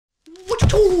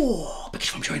Oh, package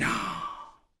from China.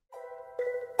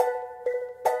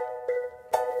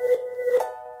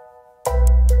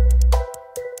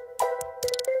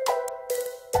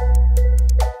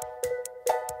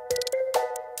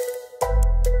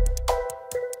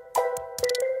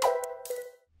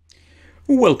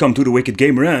 Welcome to the Wicked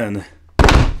Gamer and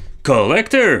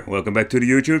Collector. Welcome back to the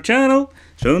YouTube channel.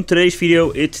 So in today's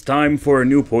video, it's time for a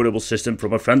new portable system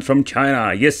from a friend from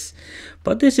China. Yes,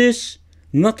 but this is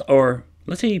not our,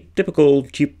 let's say, typical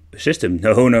cheap system.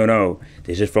 No.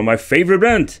 This is from my favorite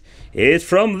brand. It's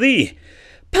from the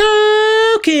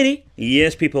Powkiddy.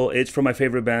 Yes, people, it's from my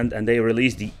favorite band, and they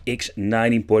released the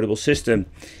X19 portable system.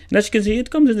 And as you can see, it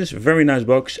comes in this very nice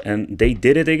box, and they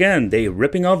did it again. They're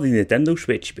ripping off the Nintendo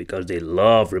Switch because they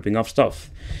love ripping off stuff.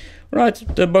 Right,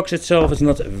 the box itself is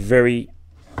not very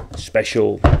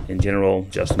special in general,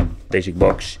 just a basic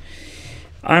box.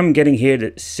 I'm getting here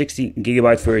the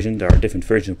 16GB version. There are different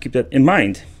versions, so keep that in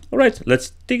mind. Alright,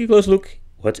 let's take a close look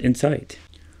what's inside.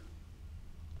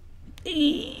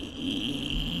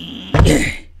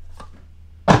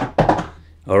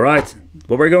 Alright,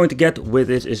 what we're going to get with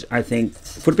this is, I think,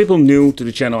 for the people new to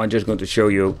the channel, I'm just going to show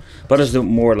you, but it's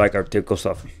more like our typical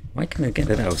stuff. Why can't I get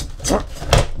it out?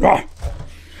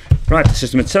 Right, the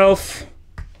system itself,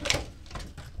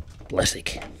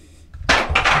 plastic.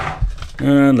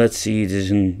 And let's see,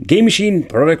 this is a Game Machine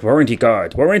product warranty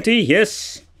card. Warranty,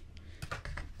 yes.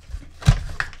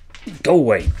 Go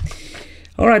away.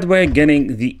 Alright, we're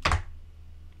getting the...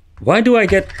 Why do I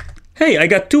get... Hey, I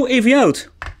got 2 AV out.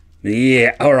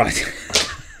 Yeah, alright.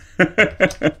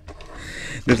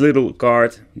 This little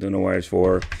card, don't know what it's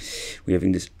for. We're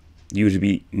having this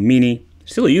USB mini.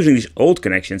 Still using these old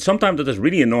connections. Sometimes that is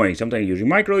really annoying. Sometimes you're using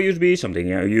micro USB, sometimes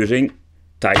you're using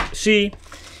Type-C.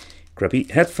 Crappy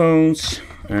headphones.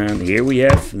 And here we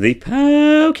have the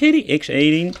Powkiddy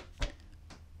X18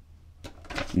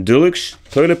 Deluxe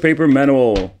Toilet Paper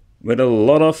Manual. With a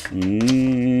lot of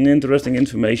interesting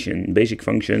information. Basic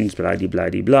functions, blah blah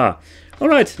blah blah.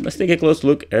 Alright, let's take a close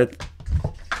look at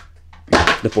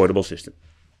the portable system.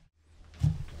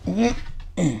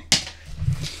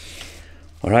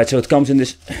 Alright, so it comes in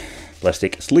this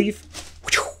plastic sleeve.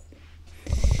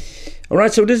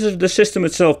 Alright, so this is the system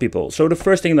itself, people. So the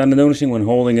first thing that I'm noticing when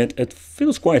holding it, it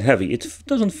feels quite heavy. It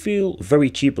doesn't feel very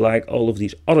cheap like all of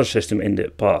these other systems in the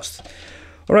past.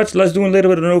 Alright, so let's do a little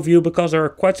bit of an overview, because there are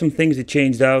quite some things that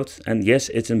changed out. And yes,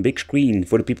 it's a big screen.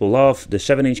 For the people who love the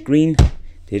 7-inch screen,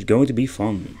 it's going to be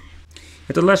fun.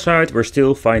 At the left side, we're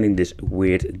still finding this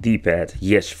weird D-pad.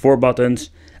 Yes, 4 buttons.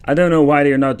 I don't know why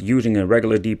they're not using a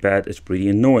regular D-pad. It's pretty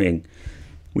annoying.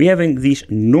 We're having these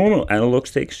normal analog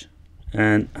sticks.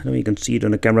 And I don't know if you can see it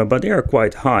on the camera, but they are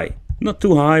quite high. Not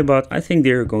too high, but I think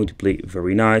they're going to play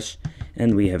very nice.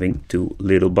 And we're having 2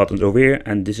 little buttons over here,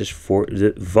 and this is for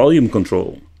the volume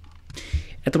control.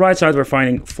 At the right side, we're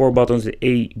finding 4 buttons, the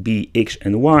A, B, X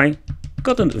and Y.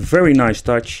 Got a very nice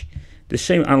touch. The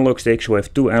same analog sticks, so we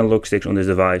have 2 analog sticks on this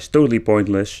device. Totally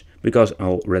pointless, because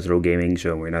all retro gaming,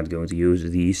 so we're not going to use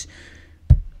these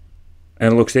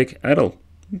analog stick at all.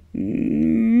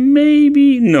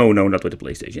 Maybe, no, not with the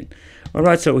PlayStation.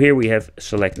 Alright, so here we have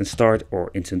select and start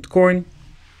or instant coin.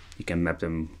 You can map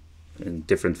them in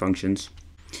different functions.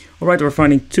 Alright, we're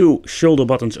finding 2 shoulder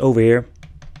buttons over here.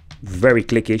 Very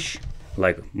clickish,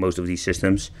 like most of these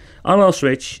systems. On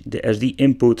switch, the SD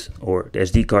input or the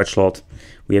SD card slot.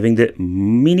 We're having the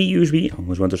mini USB, I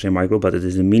almost want to say micro, but it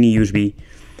is the mini USB.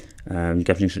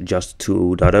 Capturing just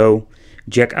 2.0.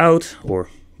 Jack out, or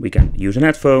we can use an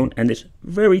headphone, and this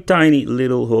very tiny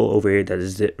little hole over here, that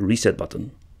is the reset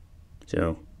button.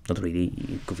 So, not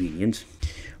really convenient.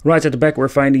 Right at the back, we're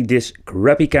finding this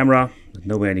crappy camera that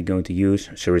nobody going to use.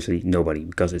 Seriously, nobody,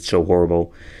 because it's so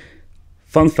horrible.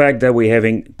 Fun fact that we're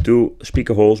having 2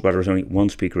 speaker holes, but there's only 1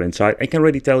 speaker inside. I can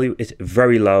already tell you it's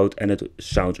very loud and it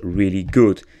sounds really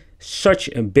good. Such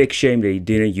a big shame they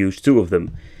didn't use 2 of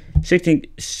them.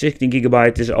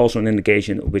 16GB is also an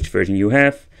indication of which version you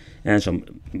have, and some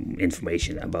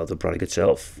information about the product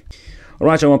itself.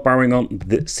 Alright, so I'm powering on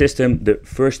the system. The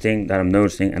first thing that I'm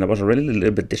noticing, and I was really a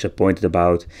little bit disappointed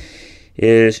about,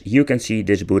 is you can see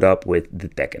this boot up with the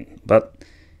Tekken. But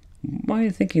why are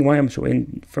you thinking why I'm so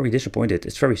very disappointed?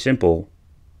 It's very simple.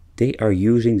 They are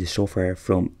using the software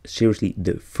from seriously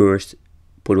the first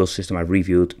portable system I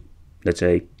reviewed, let's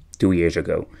say 2 years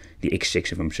ago. The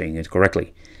X6, if I'm saying it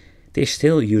correctly. They're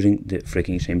still using the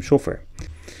freaking same software.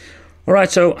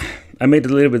 Alright, so I made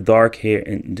it a little bit dark here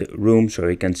in the room so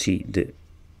you can see the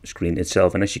screen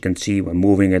itself. And as you can see, when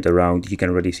moving it around, you can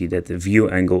already see that the view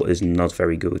angle is not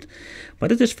very good.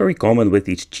 But it is very common with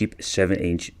these cheap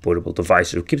 7-inch portable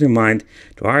devices. So keep in mind,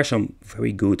 there are some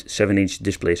very good 7-inch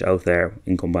displays out there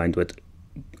in combined with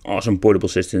awesome portable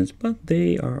systems, but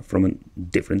they are from a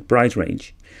different price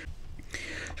range.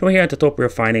 So here at the top we're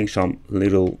finding some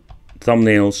little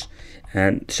thumbnails,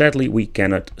 and sadly we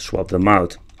cannot swap them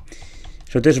out.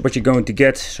 So this is what you're going to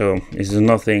get. So this is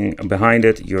nothing behind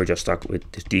it, you're just stuck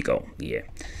with this decal. Yeah.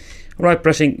 Alright,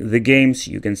 pressing the games,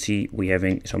 you can see we're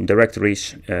having some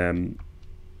directories.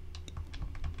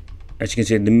 As you can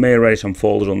see, there may already some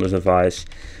folders on this device.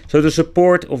 So the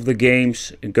support of the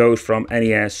games goes from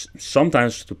NES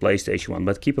sometimes to PlayStation 1,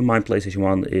 but keep in mind PlayStation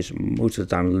 1 is most of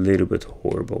the time a little bit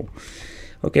horrible.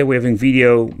 Okay, we're having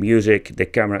video, music, the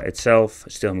camera itself,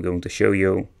 still I'm going to show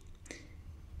you.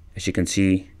 As you can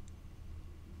see,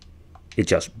 it's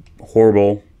just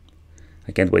horrible.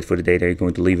 I can't wait for the day they're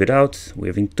going to leave it out. We're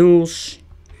having tools,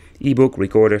 ebook,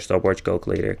 recorder, stopwatch,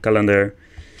 calculator, calendar.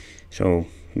 So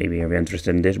maybe you're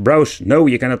interested in this. Browse. No,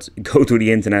 you cannot go to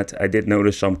the internet. I did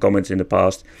notice some comments in the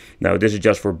past. No, this is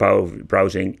just for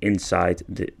browsing inside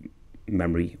the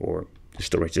memory or the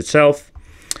storage itself.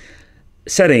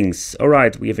 Settings.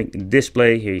 Alright, we have a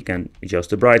display. Here you can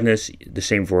adjust the brightness. The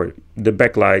same for the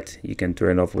backlight. You can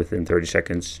turn it off within 30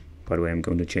 seconds. By the way, I'm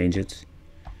going to change it.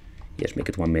 Yes, make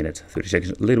it 1 minute. 30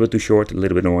 seconds, a little bit too short, a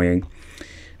little bit annoying.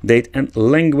 Date and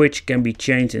language can be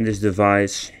changed in this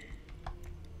device.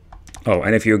 Oh,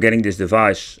 and if you're getting this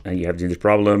device and you have this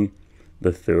problem,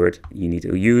 the third you need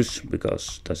to use,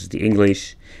 because that is the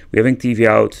English. We're having TV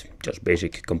out, just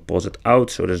basic composite out,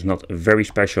 so that's not very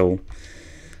special.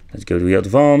 Let's go to the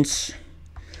advanced.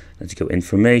 Let's go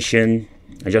information.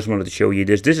 I just wanted to show you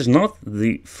this. This is not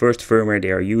the first firmware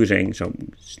they are using, so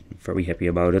I'm very happy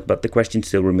about it. But the question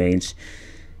still remains,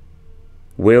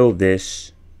 will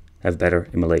this have better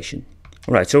emulation?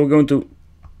 Alright, so we're going to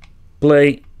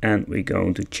play and we're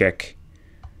going to check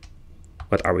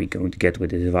what are we going to get with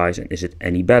the device and is it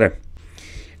any better.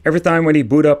 Every time when you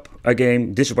boot up a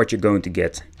game, this is what you're going to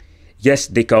get. Yes,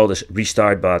 they call this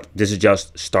restart, but this is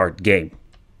just start game.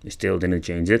 They still didn't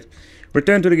change it.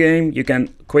 Return to the game, you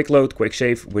can quick load, quick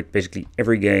save with basically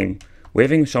every game. We're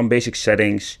having some basic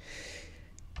settings.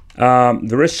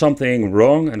 There is something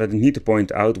wrong, and I need to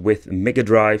point out with Mega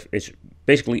Drive. It's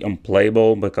basically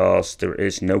unplayable because there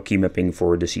is no key mapping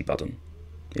for the C button.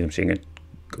 If I'm saying it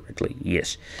correctly,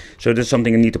 yes. So there's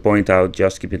something I need to point out,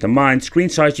 just keep it in mind. Screen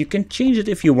size, you can change it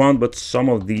if you want, but some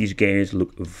of these games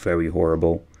look very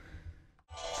horrible.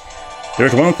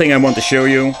 There's one thing I want to show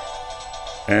you.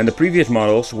 And the previous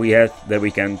models we had that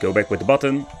we can go back with the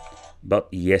button. But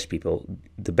yes, people,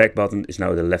 the back button is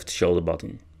now the left shoulder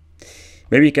button.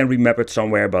 Maybe you can remap it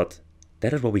somewhere, but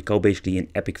that is what we call basically an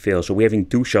epic fail. So we're having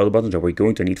two shoulder buttons that we're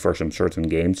going to need for some certain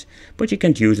games, but you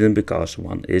can't use them because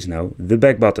one is now the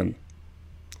back button.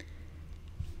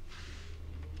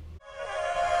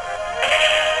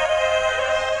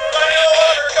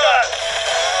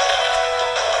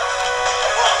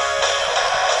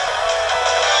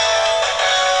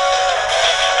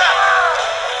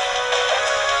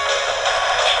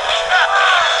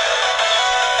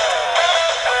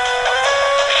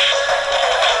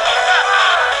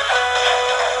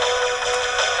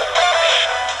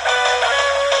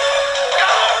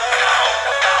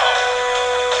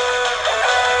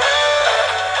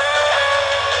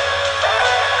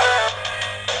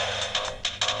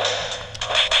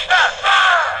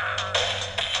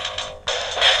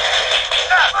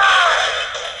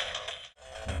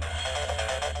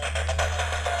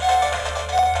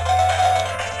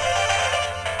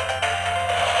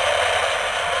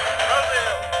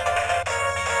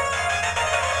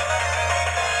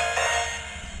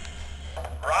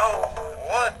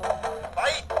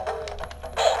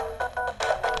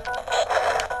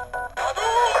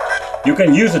 You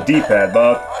can use a D-pad,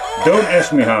 but don't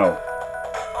ask me how.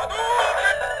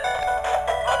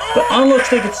 The analog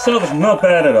stick itself is not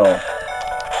bad at all.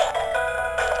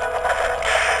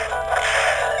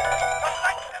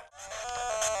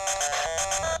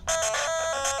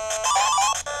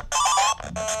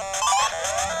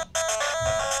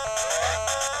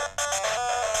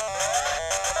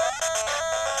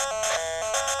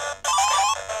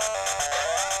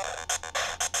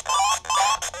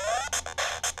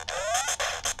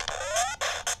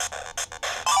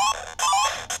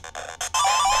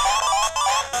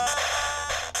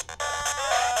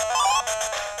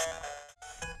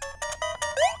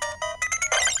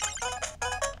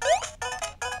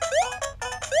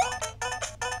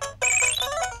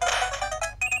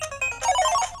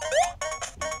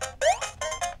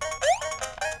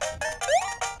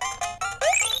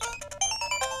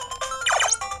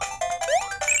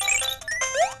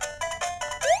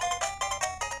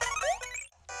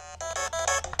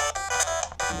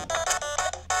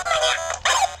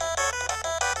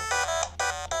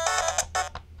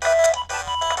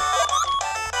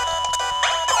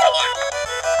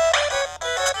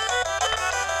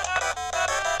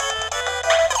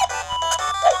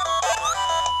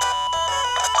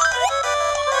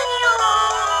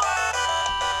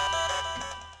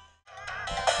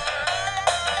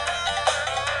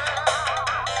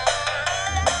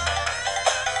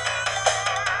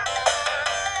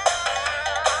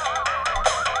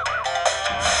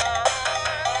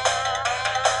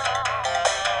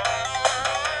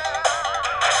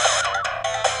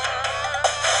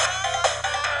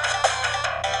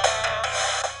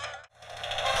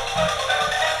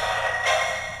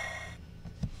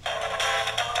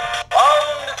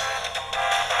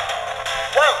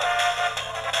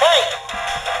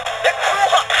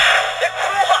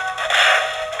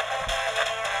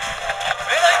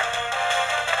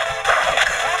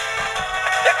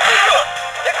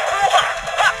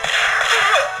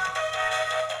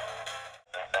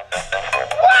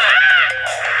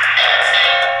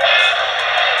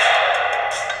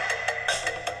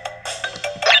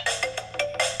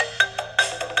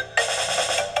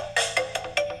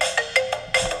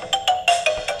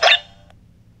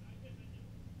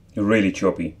 really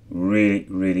choppy,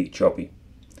 really choppy.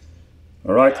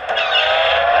 Alright.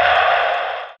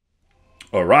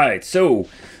 Alright, so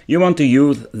you want to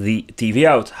use the TV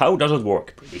out. How does it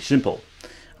work? Pretty simple.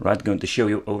 Alright, going to show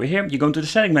you over here. You go into the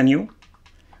setting menu,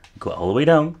 go all the way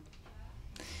down.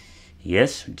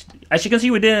 Yes, as you can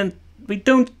see, we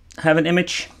don't have an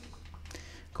image.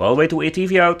 Go all the way to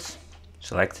TV out,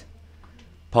 select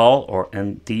PAL or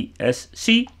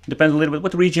NTSC, depends a little bit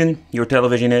what region your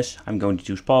television is. I'm going to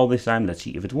choose PAL this time, let's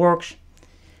see if it works.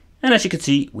 And as you can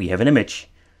see, we have an image.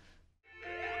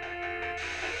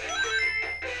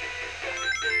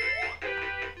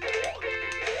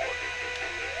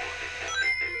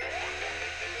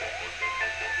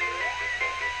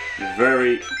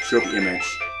 Very choppy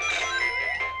image.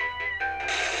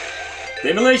 The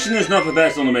emulation is not the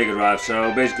best on the Mega Drive,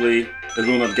 so basically it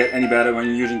will not get any better when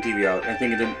you're using TV out. I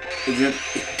think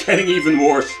it's getting even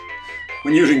worse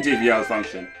when using TV out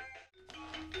function.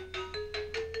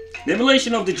 The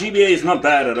emulation of the GBA is not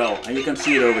bad at all, and you can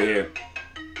see it over here.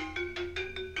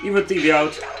 Even with TV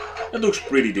out, it looks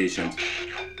pretty decent.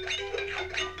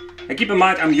 And keep in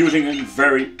mind, I'm using a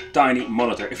very tiny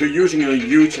monitor. If you're using a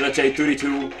huge, let's say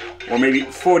 32 or maybe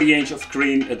 40 inch of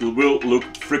screen, it will look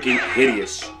freaking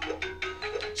hideous.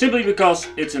 Simply because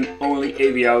it's an only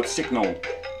AV out signal.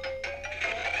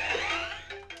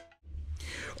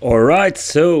 Alright,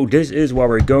 so this is what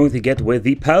we're going to get with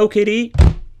the Powkiddy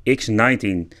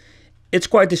X19. It's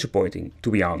quite disappointing,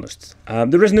 to be honest.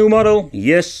 There is a new model,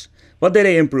 yes. What did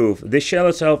they improve? The shell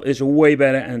itself is way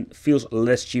better and feels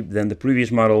less cheap than the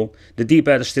previous model. The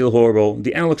D-pad is still horrible.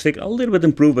 The analog stick a little bit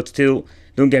improved, but still,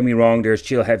 don't get me wrong, they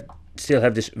still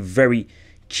have this very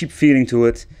cheap feeling to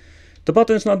it. The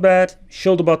button is not bad.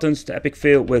 Shoulder buttons, the epic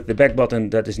fail with the back button,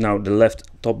 that is now the left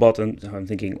top button. So I'm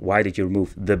thinking, why did you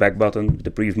remove the back button? The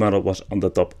previous model was on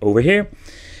the top over here.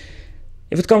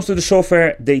 If it comes to the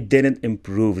software, they didn't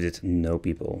improve it, no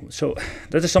people. So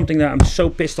that is something that I'm so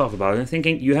pissed off about. I'm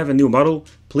thinking, you have a new model,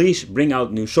 please bring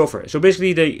out new software. So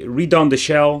basically they redone the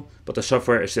shell, but the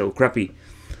software is still crappy.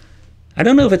 I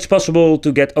don't know if it's possible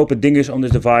to get open dingus on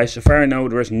this device. So far I know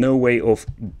there is no way of,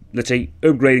 let's say,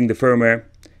 upgrading the firmware.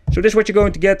 So this is what you're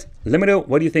going to get. Let me know,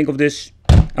 what do you think of this?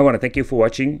 I want to thank you for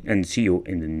watching and see you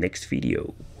in the next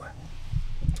video.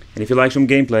 And if you like some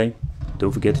gameplay,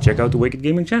 don't forget to check out the Wicked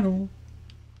Gaming channel.